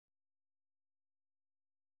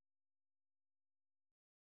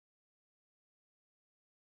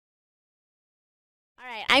All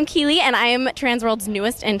right, I'm Keely, and I'm Transworld's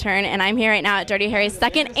newest intern, and I'm here right now at Dirty Harry's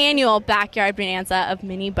second annual Backyard Bonanza of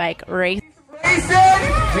Mini Bike Race. Racing!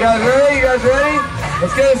 You guys ready? You guys ready?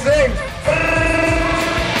 Let's get this thing.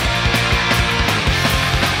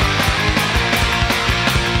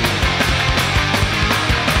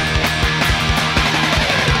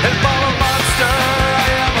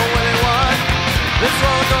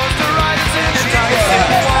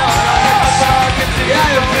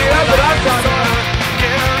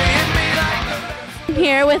 I'm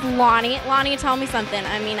here with Lonnie. Lonnie, tell me something.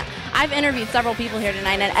 I mean, I've interviewed several people here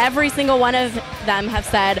tonight, and every single one of them have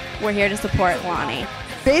said, we're here to support Lonnie.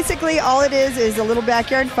 Basically, all it is a little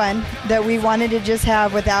backyard fun that we wanted to just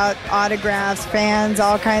have without autographs, fans,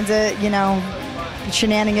 all kinds of,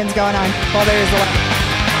 shenanigans going on. Well, there is a lot.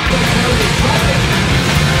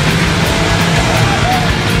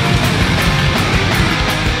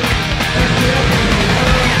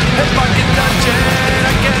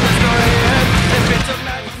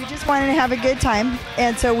 We just wanted to have a good time,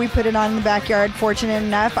 and so we put it on in the backyard. Fortunate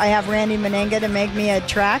enough, I have Randy Menenga to make me a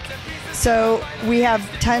track. So we have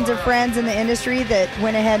tons of friends in the industry that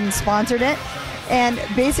went ahead and sponsored it. And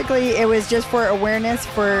basically it was just for awareness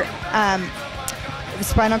for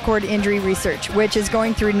spinal cord injury research, which is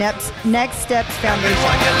going through Next Steps Foundation.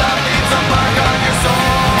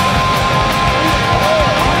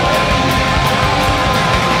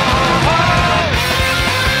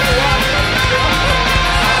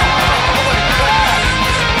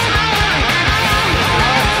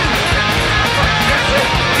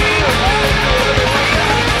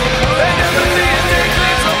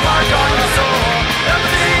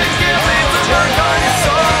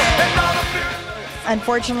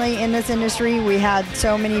 Unfortunately, in this industry, we had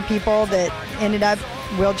so many people that ended up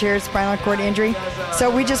wheelchairs, spinal cord injury. So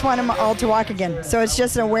we just want them all to walk again. So it's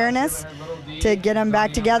just an awareness to get them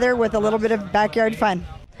back together with a little bit of backyard fun.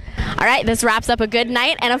 All right, this wraps up a good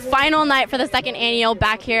night and a final night for the second annual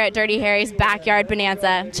back here at Dirty Harry's Backyard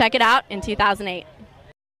Bonanza. Check it out in 2008.